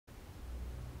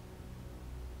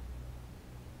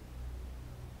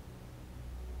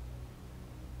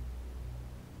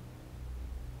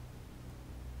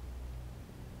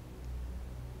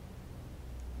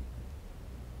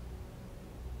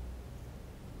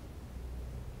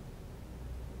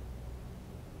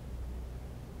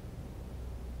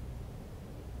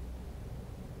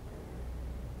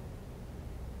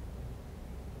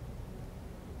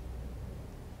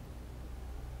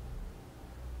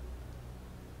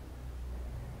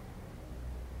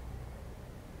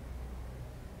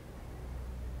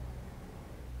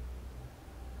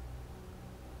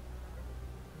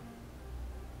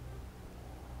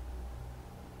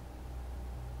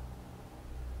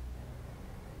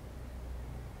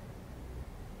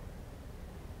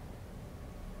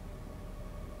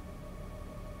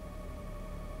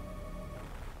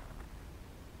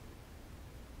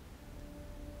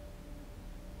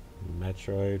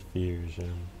Metroid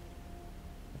Fusion.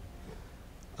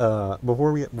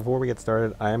 Before we get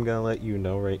started, I am gonna let you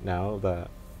know right now that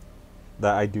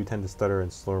I do tend to stutter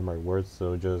and slur my words,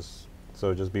 so just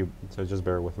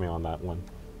bear with me on that one.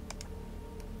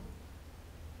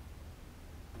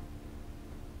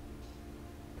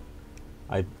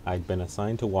 I'd been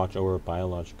assigned to watch over a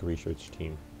biological research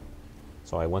team,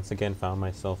 so I once again found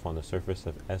myself on the surface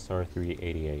of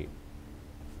SR-388.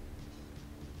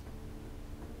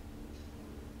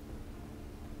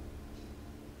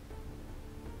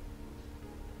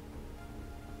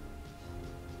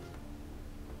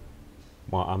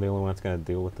 Well, I'm the only one that's gonna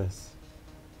deal with this.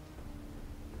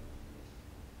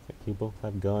 You both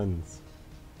have guns.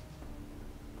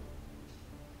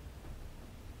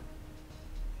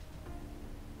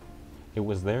 It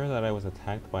was there that I was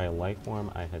attacked by a life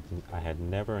form I had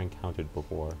never encountered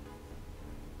before.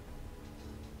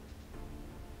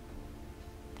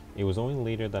 It was only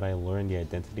later that I learned the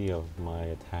identity of my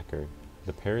attacker,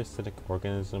 the parasitic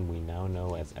organism we now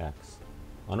know as X.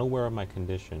 Unaware of my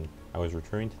condition, I was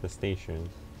returning to the station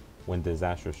when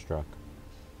disaster struck.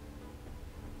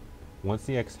 Once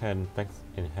the X had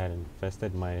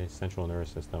infested my central nervous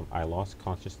system, I lost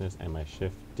consciousness and my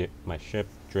ship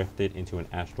drifted into an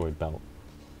asteroid belt.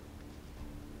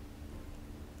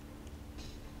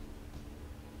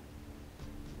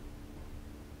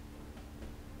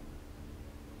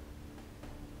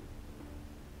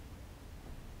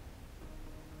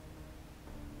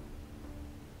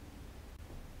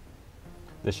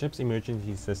 The ship's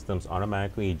emergency systems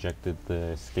automatically ejected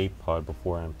the escape pod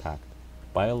before impact.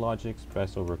 Biologics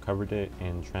vessel recovered it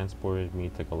and transported me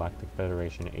to Galactic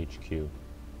Federation HQ.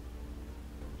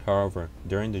 However,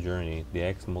 during the journey, the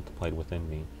X multiplied within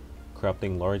me,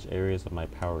 corrupting large areas of my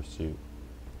power suit.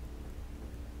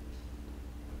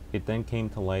 It then came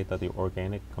to light that the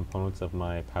organic components of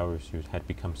my power suit had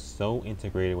become so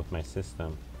integrated with my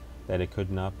system that it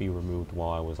could not be removed while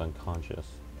I was unconscious.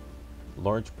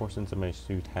 Large portions of my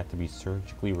suit had to be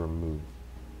surgically removed,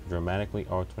 dramatically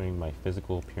altering my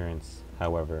physical appearance.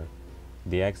 However,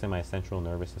 the X in my central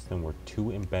nervous system were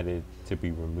too embedded to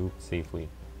be removed safely.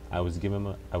 I was given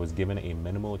a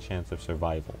minimal chance of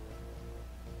survival.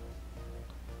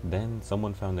 Then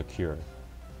someone found a cure.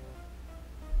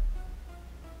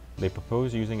 They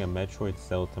proposed using a Metroid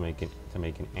cell to make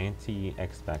an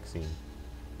anti-X vaccine.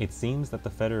 It seems that the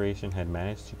Federation had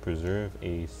managed to preserve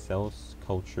a cell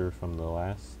culture from the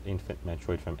last infant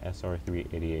Metroid from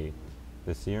SR-388.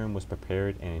 The serum was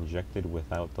prepared and injected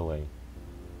without delay.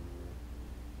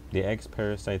 The X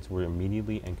parasites were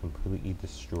immediately and completely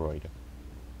destroyed.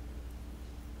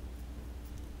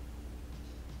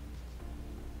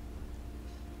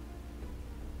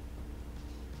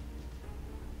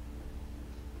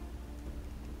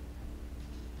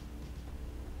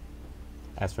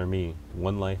 As for me,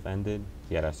 one life ended,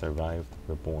 yet I survived,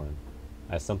 reborn,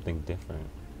 as something different.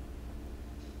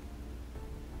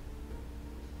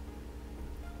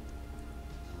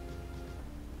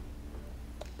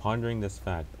 Pondering this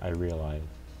fact, I realized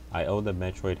I owe the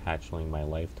Metroid hatchling my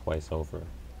life twice over.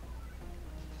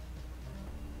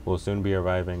 We'll soon be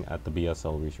arriving at the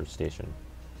BSL research station.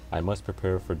 I must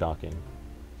prepare for docking.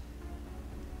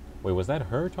 Wait, was that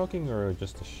her talking or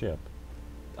just the ship?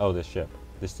 Oh, the ship.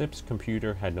 The ship's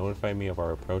computer had notified me of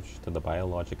our approach to the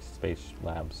Biologic Space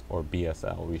Labs, or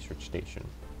BSL, research station.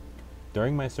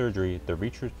 During my surgery, the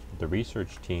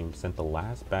research team sent the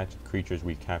last batch of creatures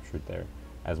we captured there,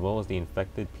 as well as the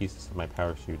infected pieces of my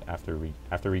power suit. After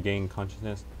regaining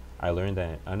consciousness, I learned that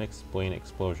an unexplained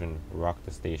explosion rocked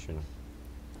the station.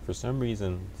 For some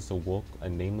reason, this awoke a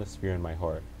nameless fear in my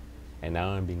heart, and now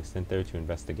I'm being sent there to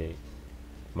investigate.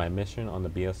 My mission on the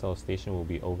BSL station will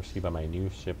be overseen by my new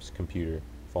ship's computer.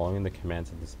 Following the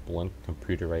commands of this blunt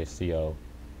computerized CO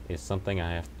is something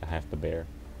I have to bear,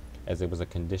 as it was a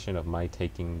condition of my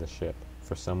taking the ship.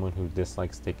 For someone who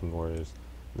dislikes taking orders,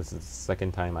 this is the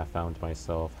second time I found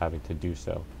myself having to do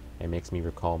so. It makes me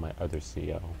recall my other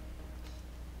CO.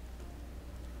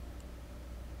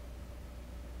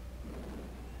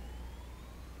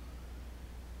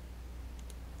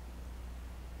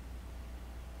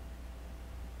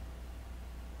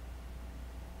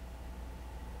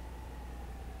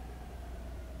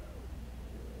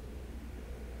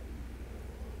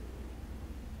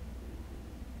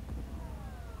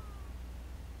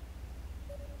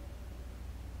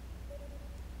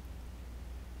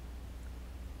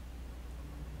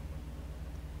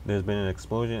 There's been an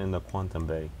explosion in the Quantum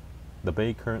Bay. The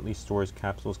bay currently stores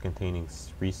capsules containing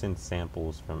recent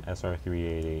samples from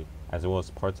SR-388, as well as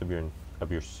parts of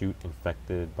your suit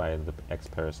infected by the X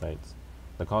parasites.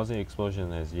 The cause of the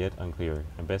explosion is yet unclear.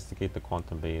 Investigate the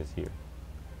Quantum Bay is here.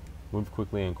 Move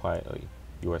quickly and quietly.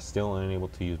 You are still unable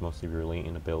to use most of your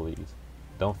latent abilities.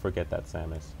 Don't forget that,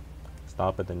 Samus.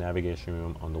 Stop at the navigation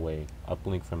room on the way.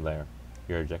 Uplink from there.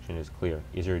 Your ejection is clear.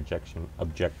 Is your ejection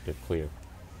objective clear?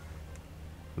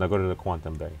 Now go to the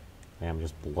Quantum Bay. Damn,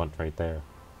 just blunt right there.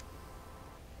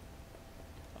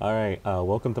 Alright,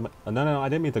 welcome to my... no, I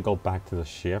didn't mean to go back to the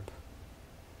ship.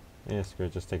 Yeah, screw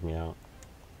it, just take me out.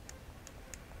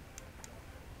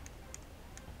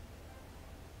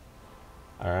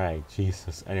 Alright,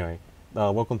 Jesus. Anyway,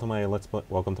 welcome to my let's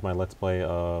play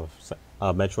of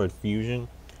Metroid Fusion.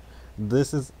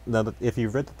 This is now if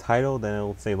you've read the title, then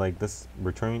it'll say like this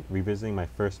revisiting my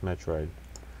first Metroid.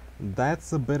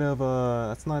 That's a bit of a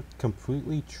that's not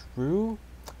completely true.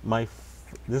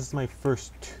 This is my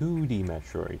first 2D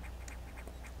Metroid.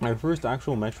 My first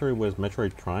actual Metroid was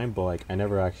Metroid Prime, but like I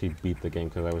never actually beat the game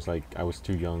because I was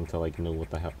too young to like know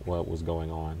what was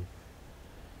going on.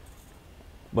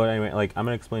 But anyway, like I'm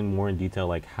gonna explain more in detail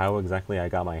like how exactly I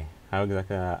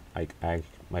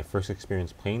my first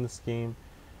experience playing this game,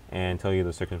 and tell you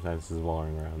the circumstances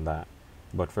revolving around that.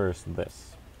 But first,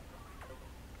 this.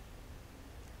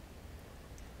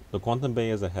 The Quantum Bay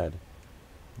is ahead.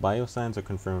 Biosigns are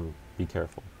confirmed. Be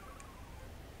careful.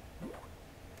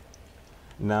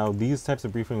 Now, these types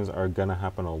of briefings are gonna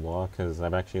happen a lot because I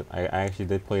actually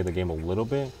did play the game a little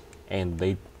bit, and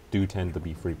they do tend to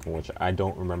be frequent, which I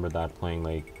don't remember that playing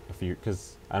like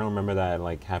because I don't remember that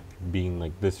like being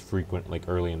like this frequent like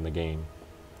early in the game.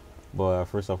 But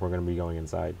first off, we're gonna be going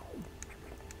inside.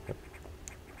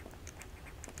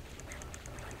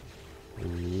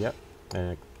 Yep.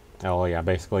 And, oh yeah,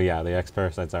 basically yeah, the X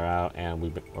parasites are out, and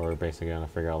we're basically gonna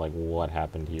figure out like what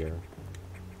happened here.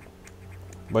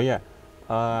 But yeah,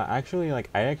 actually like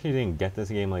I actually didn't get this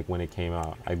game like when it came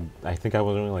out. I think I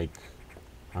was only like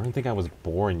I don't think I was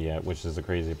born yet, which is the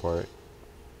crazy part.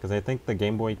 Because I think the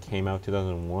Game Boy came out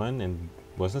 2001, and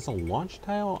was this a launch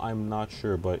title? I'm not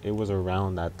sure, but it was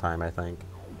around that time, I think.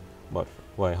 But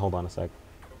wait, hold on a sec.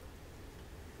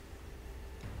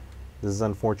 This is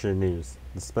unfortunate news.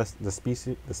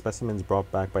 The specimens brought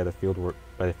back by the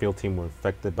field team were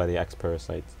infected by the X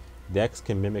parasites. The X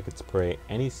can mimic its prey.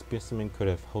 Any specimen could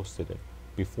have hosted it.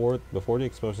 Before the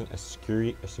explosion, a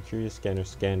security scanner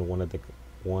scanned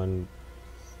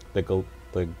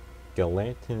the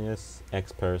gelatinous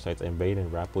X parasites invade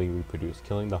and rapidly reproduce,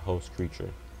 killing the host creature.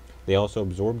 They also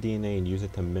absorb DNA and use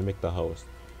it to mimic the host.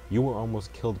 You were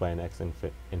almost killed by an X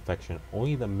infection.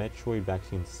 Only the Metroid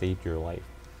vaccine saved your life.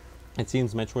 It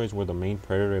seems Metroids were the main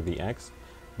predator of the X.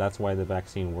 That's why the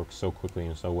vaccine works so quickly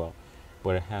and so well.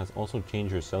 But it has also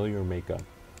changed your cellular makeup.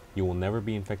 You will never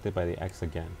be infected by the X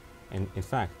again. And in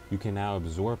fact, you can now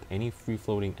absorb any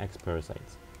free-floating X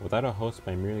parasites without a host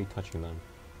by merely touching them.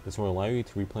 This will allow you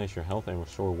to replenish your health and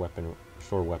restore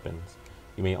weapons.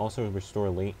 You may also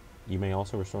restore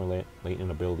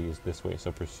latent abilities this way,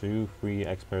 so pursue free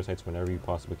X parasites whenever you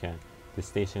possibly can. This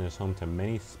station is home to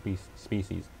many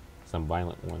species, some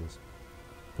violent ones.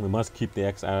 We must keep the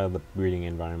X out of the breeding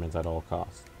environments at all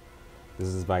costs. This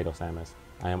is vital, Samus.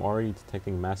 I am already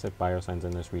detecting massive biosigns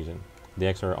in this region. The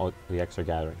X are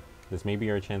gathering. This may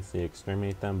be our chance to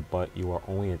exterminate them, but you are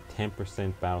only at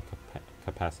 10% battle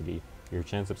capacity. Your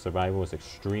chance of survival is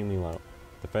extremely low.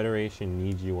 The Federation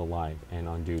needs you alive and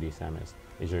on duty, Samus.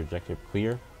 Is your objective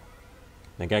clear?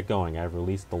 Now get going. I've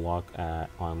released the lock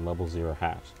on level 0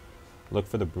 hatch. Look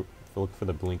for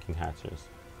the blinking hatches.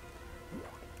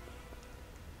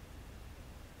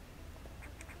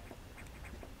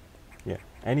 Yeah.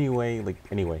 Anyway.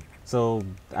 So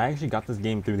I actually got this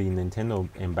game through the Nintendo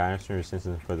Ambassador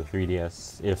System for the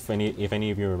 3DS. If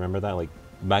any of you remember that, like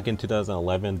back in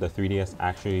 2011, the 3DS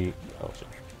actually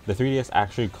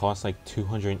cost like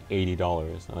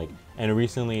 $280. Like, and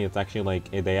recently it's actually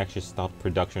like they actually stopped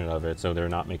production of it, so they're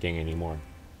not making any more.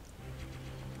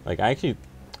 Like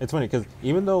it's funny because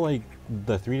even though like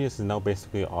the 3DS is now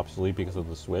basically obsolete because of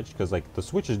the Switch, because like the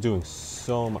Switch is doing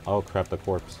so much. Oh crap, the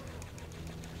corpse.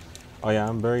 Oh yeah,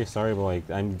 I'm very sorry, but like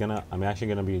I'm actually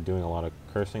gonna be doing a lot of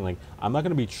cursing. Like I'm not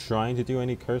gonna be trying to do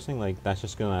any cursing. Like that's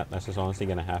just honestly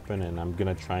gonna happen, and I'm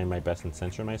gonna try my best and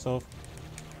censor myself.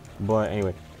 But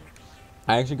anyway,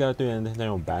 I actually got it through the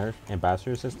Nintendo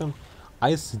Ambassador System.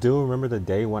 I still remember the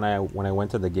day when I went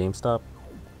to the GameStop.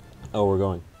 Oh, we're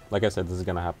going. Like I said, this is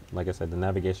gonna happen. Like I said, the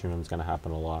navigation room is gonna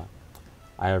happen a lot.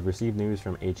 I have received news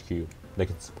from HQ. They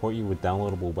can support you with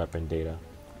downloadable weapon data.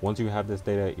 Once you have this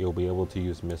data, you'll be able to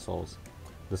use missiles.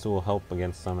 This will help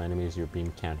against some enemies your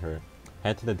beam can't hurt.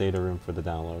 Head to the data room for the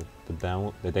download.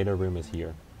 The data room is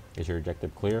here. Is your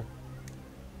objective clear?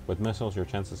 With missiles, your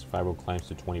chance of survival climbs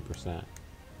to 20%.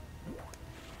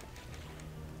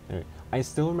 Anyway, I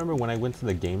still remember when I went to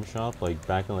the game shop, like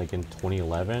back in like in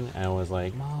 2011, and I was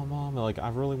like, Mom, like I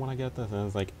really want to get this. And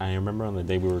it's like I remember on the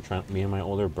day we were trying, me and my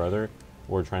older brother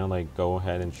were trying to like go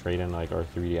ahead and trade in like our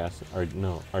 3DS, or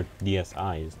no, our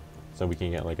DSIs, so we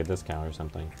can get like a discount or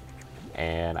something.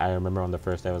 And I remember on the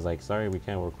first day I was like, sorry, we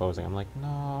can't, we're closing. I'm like,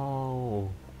 no.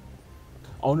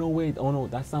 Oh no, wait, oh no,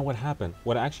 that's not what happened.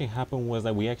 What actually happened was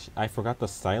that I forgot the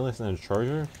stylus and the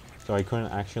charger, so I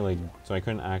couldn't actually, so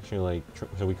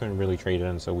we couldn't really trade it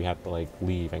in, so we had to like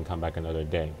leave and come back another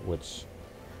day, which,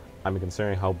 I mean,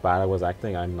 considering how bad I was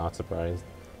acting, I'm not surprised.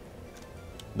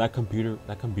 That computer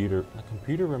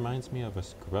reminds me of a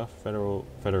scruff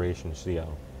Federation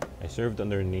CO. I served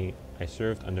undernamed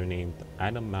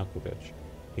Adam Malkovich.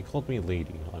 He called me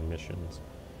lady on missions.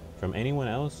 From anyone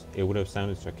else, it would have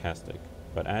sounded sarcastic,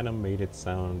 but Adam made it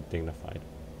sound dignified.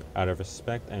 Out of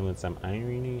respect and with some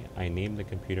irony, I named the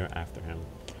computer after him.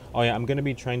 Oh yeah, I'm gonna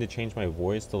be trying to change my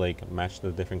voice to like match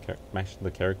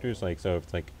the characters. Like, so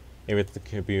if it's the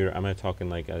computer, I'm gonna talk in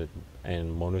like a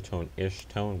monotone-ish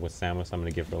tone. With Samus, I'm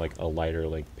gonna give her like a lighter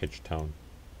like pitch tone.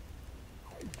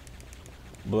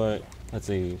 But let's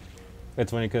see,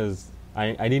 it's funny because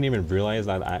I didn't even realize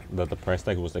that the price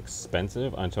tag was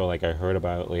expensive until like I heard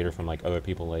about it later from like other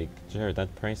people, like, Jared,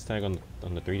 that price tag on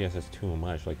the 3DS is too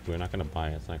much, like we're not gonna buy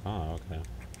it. It's like, oh, okay.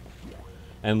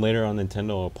 And later on,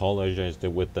 Nintendo apologized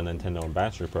with the Nintendo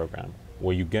Ambassador program.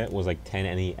 What you get was like 10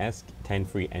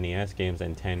 free NES games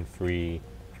and 10 free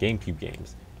GameCube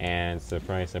games. And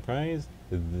surprise, surprise,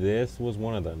 this was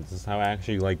one of them. This is how I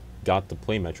actually like got to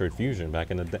play Metroid Fusion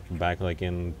back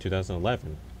in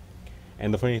 2011.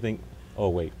 And the funny thing, oh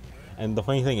wait, and the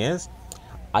funny thing is,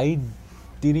 I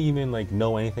didn't even like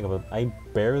know anything about. I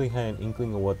barely had an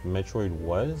inkling of what Metroid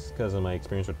was because of my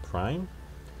experience with Prime.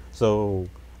 So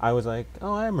I was like,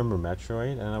 oh, I remember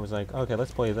Metroid, and I was like, okay,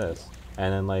 let's play this.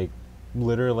 And then like,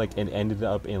 literally, like it ended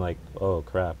up in like, oh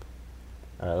crap.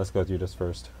 All right, let's go through this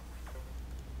first.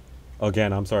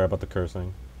 Again, I'm sorry about the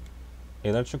cursing.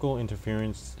 Electrical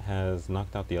interference has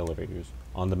knocked out the elevators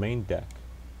on the main deck.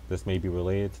 This may be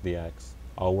related to the X.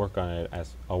 I'll work on it.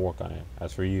 As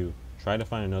for you, try to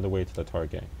find another way to the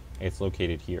target. It's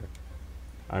located here.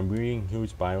 I'm reading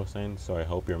huge biosigns, so I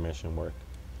hope your mission worked.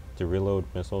 To reload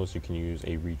missiles, you can use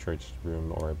a recharge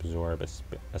room or absorb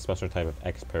a special type of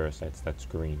X parasites that's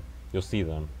green. You'll see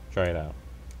them. Try it out.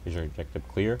 Is your objective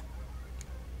clear?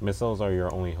 Missiles are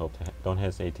your only hope. Don't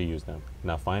hesitate to use them.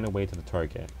 Now find a way to the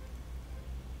target.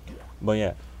 But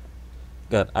yeah,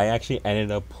 God, I actually ended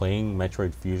up playing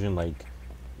Metroid Fusion like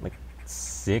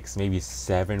 6, maybe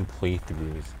 7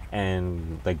 playthroughs,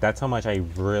 and like that's how much I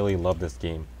really love this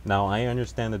game. Now I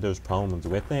understand that there's problems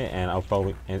with it, and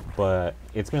but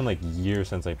it's been like years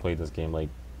since I played this game, like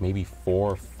maybe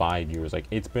 4 or 5 years. Like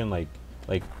it's been like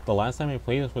the last time I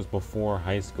played this was before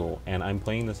high school, and I'm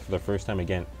playing this for the first time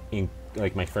again in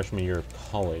like my freshman year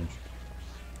of college.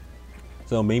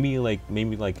 So maybe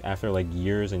after like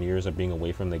years and years of being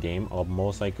away from the game, I've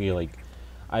most likely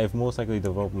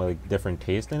developed like different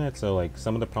taste in it. So like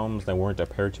some of the problems that weren't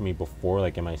apparent to me before,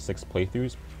 like in my 6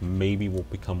 playthroughs, maybe will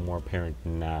become more apparent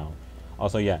now.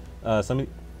 Also, yeah, so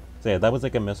yeah, that was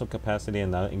like a missile capacity,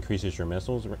 and that increases your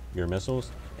missiles,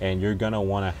 and you're gonna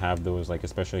want to have those, like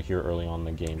especially here early on in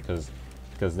the game, because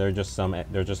there's just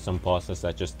some bosses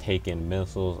that just take in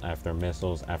missiles after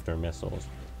missiles after missiles.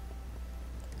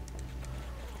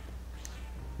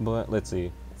 But let's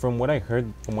see. From what I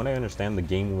understand, the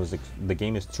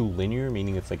game is too linear,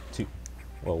 meaning it's like too.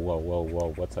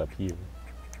 Whoa! What's up here?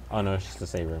 Oh no, it's just the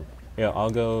save room. Yeah, I'll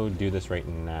go do this right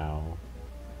now.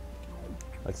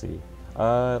 Let's see.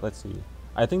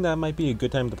 I think that might be a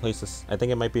good time to place this. I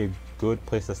think it might be a good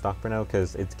place to stop for now,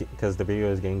 because the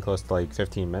video is getting close to like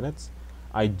 15 minutes.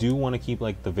 I do want to keep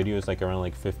like the videos like around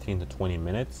like 15 to 20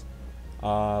 minutes.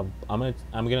 I'm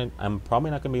probably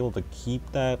not gonna be able to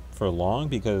keep that for long,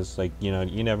 because like, you know,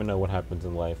 you never know what happens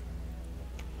in life.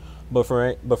 But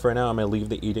for now, I'm gonna leave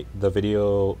the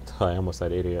video. I almost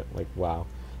said idiot, like wow.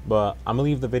 But I'm gonna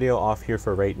leave the video off here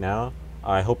for right now.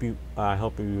 I hope you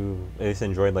at least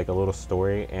enjoyed like a little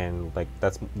story, and like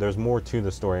there's more to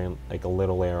the story, and like a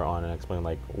little later on, and explain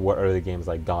like what other games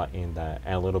I got in that,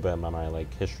 and a little bit about my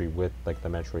like history with like the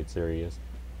Metroid series,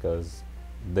 because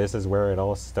this is where it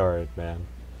all started, man.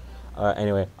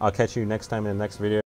 Anyway, I'll catch you next time in the next video.